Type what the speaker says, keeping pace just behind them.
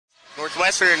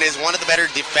Northwestern is one of the better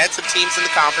defensive teams in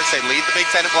the conference. They lead the Big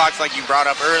Ten in blocks like you brought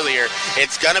up earlier.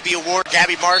 It's going to be a war.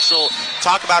 Gabby Marshall,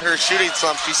 talk about her shooting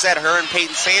slumps. She said her and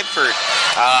Peyton Sanford,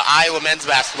 Iowa men's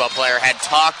basketball player, had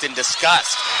talked and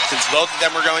discussed since both of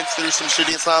them were going through some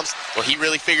shooting slumps. Well, he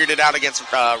really figured it out against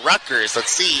Rutgers.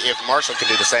 Let's see if Marshall can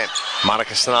do the same.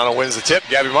 Monica Czinano wins the tip.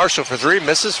 Gabby Marshall for three,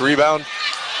 misses. Rebound,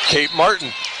 Kate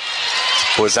Martin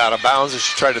was out of bounds as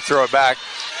she tried to throw it back.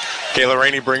 Kayla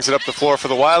Rainey brings it up the floor for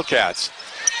the Wildcats.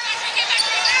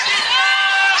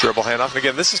 Dribble handoff. And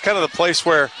again, this is kind of the place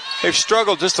where they've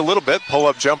struggled just a little bit.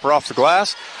 Pull-up jumper off the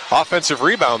glass. Offensive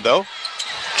rebound, though.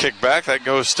 Kick back. That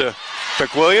goes to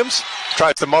McWilliams.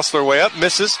 Tries to muscle her way up.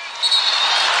 Misses.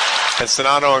 And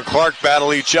Czinano and Clark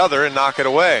battle each other and knock it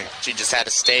away. She just had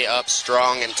to stay up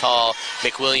strong and tall.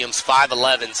 McWilliams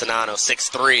 5'11", Czinano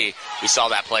 6'3". We saw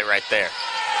that play right there.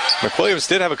 McWilliams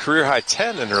did have a career-high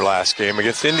 10 in her last game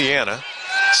against Indiana.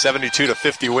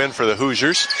 72-50 win for the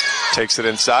Hoosiers. Takes it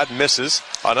inside, misses.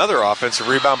 Another offensive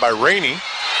rebound by Rainey.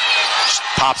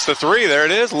 Pops the three. There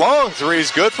it is. Long three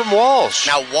is good from Walsh.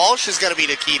 Now, Walsh is going to be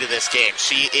the key to this game.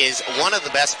 She is one of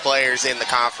the best players in the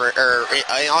conference, or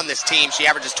on this team. She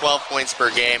averages 12 points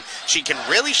per game. She can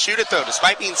really shoot it, though.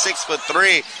 Despite being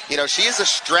 6'3", you know, she is a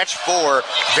stretch four,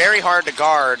 very hard to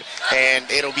guard, and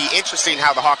it'll be interesting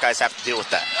how the Hawkeyes have to deal with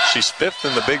that. She's fifth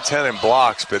in the Big Ten in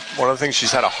blocks, but one of the things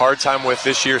she's had a hard time with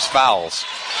this year's fouls.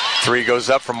 Three goes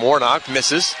up from Warnock,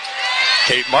 misses.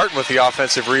 Kate Martin with the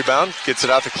offensive rebound, gets it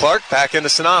out to Clark, back into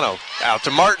Czinano. Out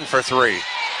to Martin for three.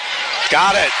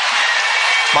 Got it.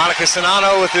 Monica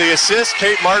Czinano with the assist,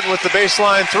 Kate Martin with the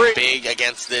baseline three. Big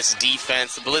against this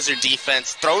defense. The Blizzard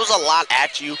defense throws a lot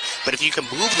at you, but if you can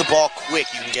move the ball quick,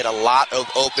 you can get a lot of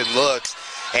open looks.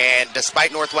 And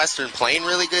despite Northwestern playing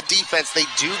really good defense, they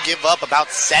do give up about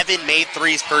 7 made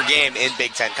threes per game in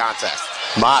Big Ten contests.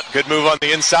 Mott, good move on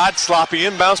the inside, sloppy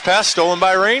inbounds pass, stolen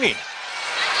by Rainey.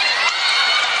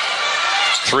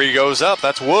 Three goes up,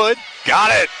 that's Wood.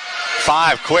 Got it.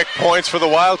 5 quick points for the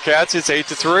Wildcats, it's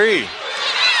 8-3.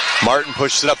 Martin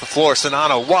pushes it up the floor,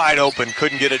 Czinano wide open,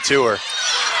 couldn't get it to her.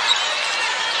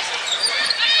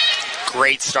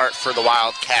 Great start for the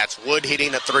Wildcats. Wood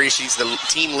hitting a three. She's the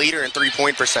team leader in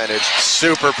three-point percentage.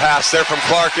 Super pass there from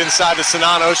Clark inside to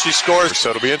Czinano. She scores.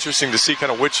 So it'll be interesting to see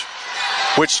kind of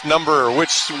which number or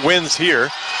which wins here.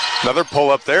 Another pull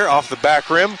up there off the back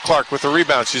rim. Clark with the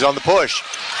rebound. She's on the push.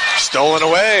 Stolen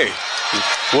away.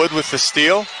 Wood with the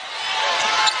steal.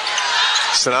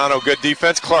 Czinano, good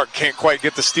defense. Clark can't quite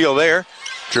get the steal there.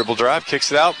 Dribble drive,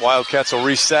 kicks it out. Wildcats will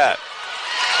reset.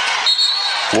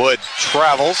 Wood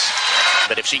travels.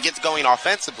 But if she gets going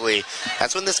offensively,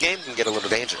 that's when this game can get a little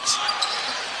dangerous.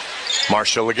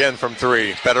 Marshall again from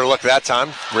three. Better look that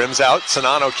time. Rims out.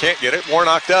 Czinano can't get it.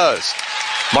 Warnock does.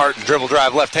 Martin, dribble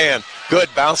drive, left hand. Good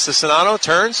bounce to Czinano.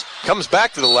 Turns. Comes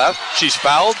back to the left. She's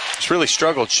fouled. She's really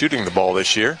struggled shooting the ball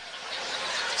this year.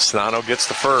 Czinano gets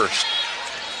the first.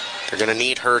 They're going to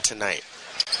need her tonight.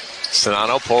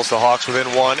 Czinano pulls the Hawks within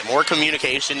one. More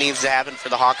communication needs to happen for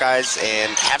the Hawkeyes,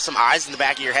 and have some eyes in the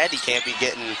back of your head. You can't be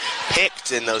getting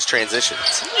picked in those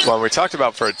transitions. Well, we talked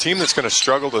about for a team that's going to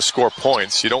struggle to score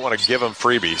points, you don't want to give them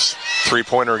freebies.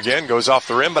 Three-pointer again, goes off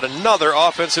the rim, but another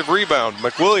offensive rebound.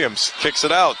 McWilliams kicks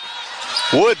it out.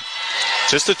 Wood,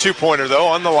 just a two-pointer, though,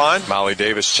 on the line. Molly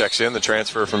Davis checks in, the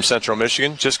transfer from Central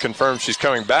Michigan. Just confirmed she's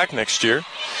coming back next year.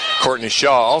 Courtney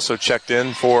Shaw also checked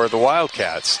in for the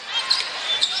Wildcats.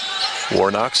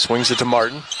 Warnock swings it to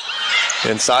Martin.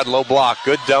 Inside, low block.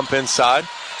 Good dump inside.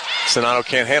 Czinano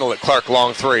can't handle it. Clark,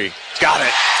 long three. Got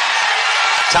it.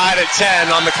 Tied at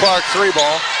 10 on the Clark three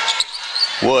ball.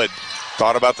 Wood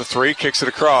thought about the three, kicks it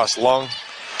across. Long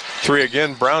three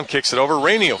again. Brown kicks it over.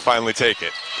 Rainey will finally take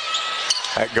it.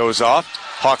 That goes off.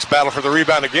 Hawks battle for the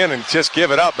rebound again and just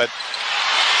give it up, but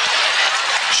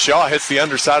Shaw hits the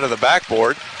underside of the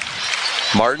backboard.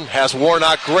 Martin has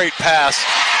Warnock. Great pass.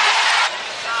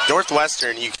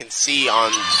 Northwestern, you can see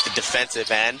on the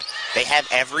defensive end, they have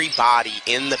everybody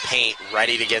in the paint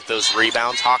ready to get those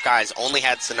rebounds. Hawkeyes only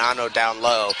had Czinano down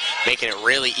low, making it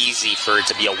really easy for it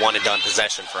to be a one-and-done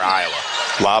possession for Iowa.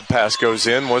 Lob pass goes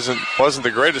in. Wasn't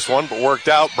the greatest one, but worked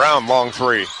out. Brown, long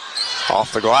three.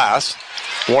 Off the glass.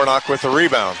 Warnock with the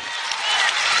rebound.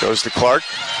 Goes to Clark.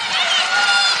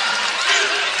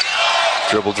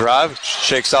 Dribble drive.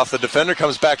 Shakes off the defender.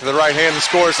 Comes back to the right hand and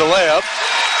scores the layup.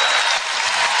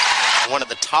 One of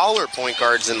the taller point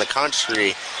guards in the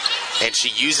country, and she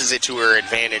uses it to her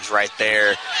advantage right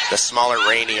there. The smaller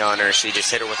Rainey on her, she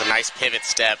just hit her with a nice pivot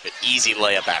step, an easy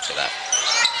layup after that.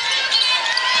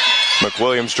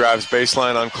 McWilliams drives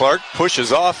baseline on Clark,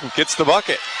 pushes off and gets the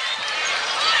bucket.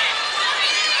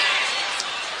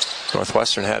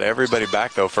 Northwestern had everybody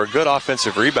back, though. For a good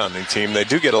offensive rebounding team, they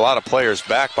do get a lot of players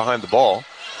back behind the ball.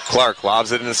 Clark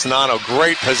lobs it into Czinano.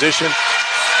 Great position.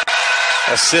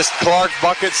 Assist Clark,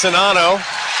 bucket Czinano.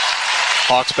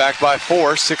 Hawks back by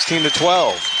 4,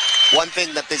 16-12. One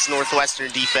thing that this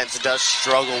Northwestern defense does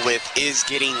struggle with is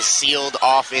getting sealed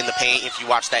off in the paint. If you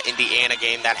watch that Indiana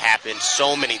game, that happened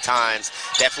so many times.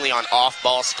 Definitely on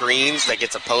off-ball screens that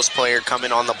gets a post player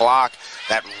coming on the block.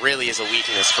 That really is a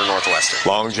weakness for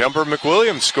Northwestern. Long jumper,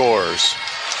 McWilliams scores.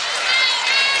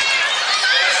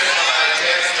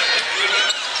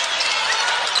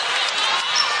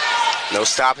 No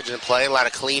stoppage in play. A lot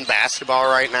of clean basketball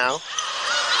right now.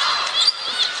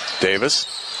 Davis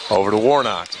over to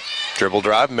Warnock. Dribble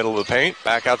drive, middle of the paint,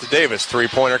 back out to Davis.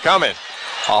 Three-pointer coming.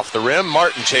 Off the rim,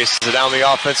 Martin chases it down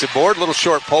the offensive board. Little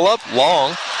short pull-up,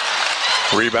 long.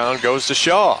 Rebound goes to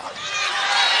Shaw.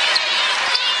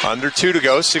 Under 2 to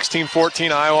go,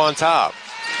 16-14, Iowa on top.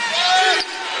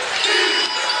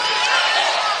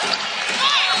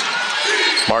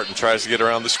 Martin tries to get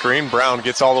around the screen. Brown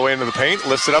gets all the way into the paint,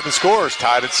 lifts it up and scores.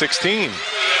 Tied at 16.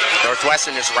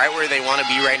 Northwestern is right where they want to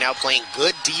be right now, playing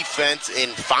good defense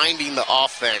and finding the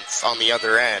offense on the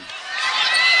other end.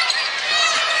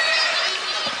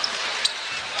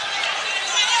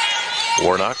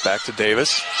 Warnock back to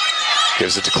Davis.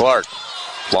 Gives it to Clark.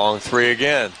 Long three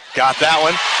again. Got that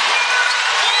one.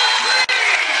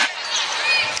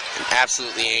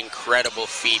 Absolutely incredible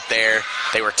feat there.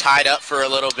 They were tied up for a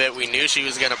little bit. We knew she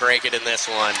was going to break it in this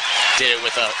one. Did it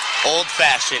with a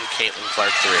old-fashioned Caitlin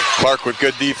Clark three. Clark with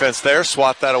good defense there.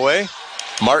 Swat that away.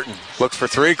 Martin looks for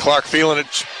three. Clark feeling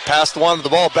it. Past one. The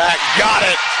ball back. Got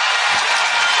it.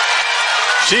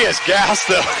 She is gassed,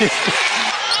 though.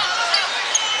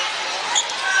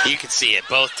 You can see it.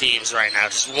 Both teams right now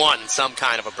just wanting some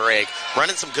kind of a break.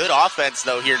 Running some good offense,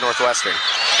 though, here at Northwestern.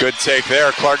 Good take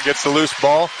there. Clark gets the loose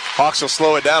ball. Hawks will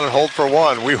slow it down and hold for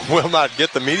one. We will not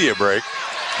get the media break.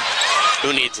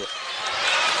 Who needs it?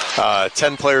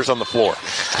 10 players on the floor.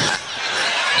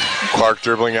 Clark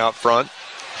dribbling out front.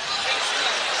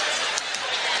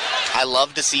 I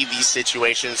love to see these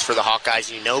situations for the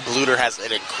Hawkeyes. You know Bluter has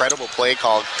an incredible play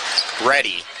called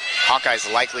ready.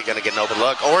 Hawkeyes likely going to get an open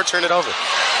look or turn it over.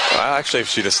 Well, actually, if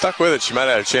she'd have stuck with it, she might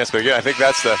have had a chance. But again, I think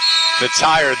that's the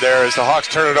tired there as the Hawks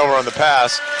turn it over on the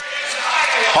pass.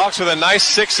 Hawks with a nice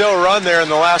 6-0 run there in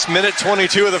the last minute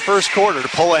 22 of the first quarter to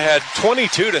pull ahead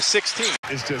 22-16.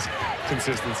 It's just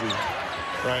consistency,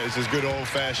 right? It's just good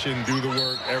old-fashioned do the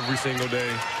work every single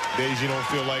day. Days you don't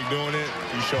feel like doing it,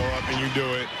 you show up and you do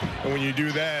it. And when you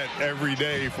do that every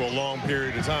day for a long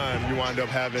period of time, you wind up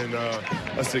having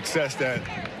a success that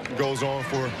goes on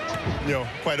for,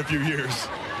 quite a few years.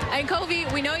 And Kobe,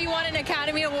 we know you won an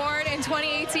Academy Award in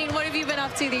 2018. What have you been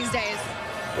up to these days?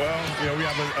 Well, we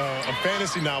have a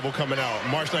fantasy novel coming out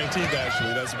March 19th,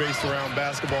 actually. That's based around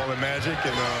basketball and magic,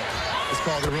 and it's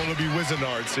called the Roller Be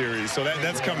Wizardard series. So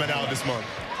that's coming out this month.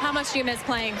 How much do you miss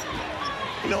playing?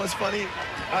 It's funny.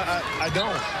 I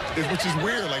don't, which is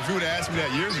weird. Like, if you would have asked me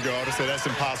that years ago, I would have said that's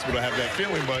impossible to have that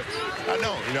feeling, but I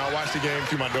don't. I watch the game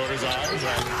through my daughter's eyes.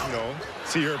 I,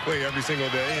 see her play every single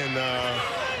day, and,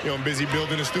 I'm busy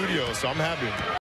building a studio, so I'm happy.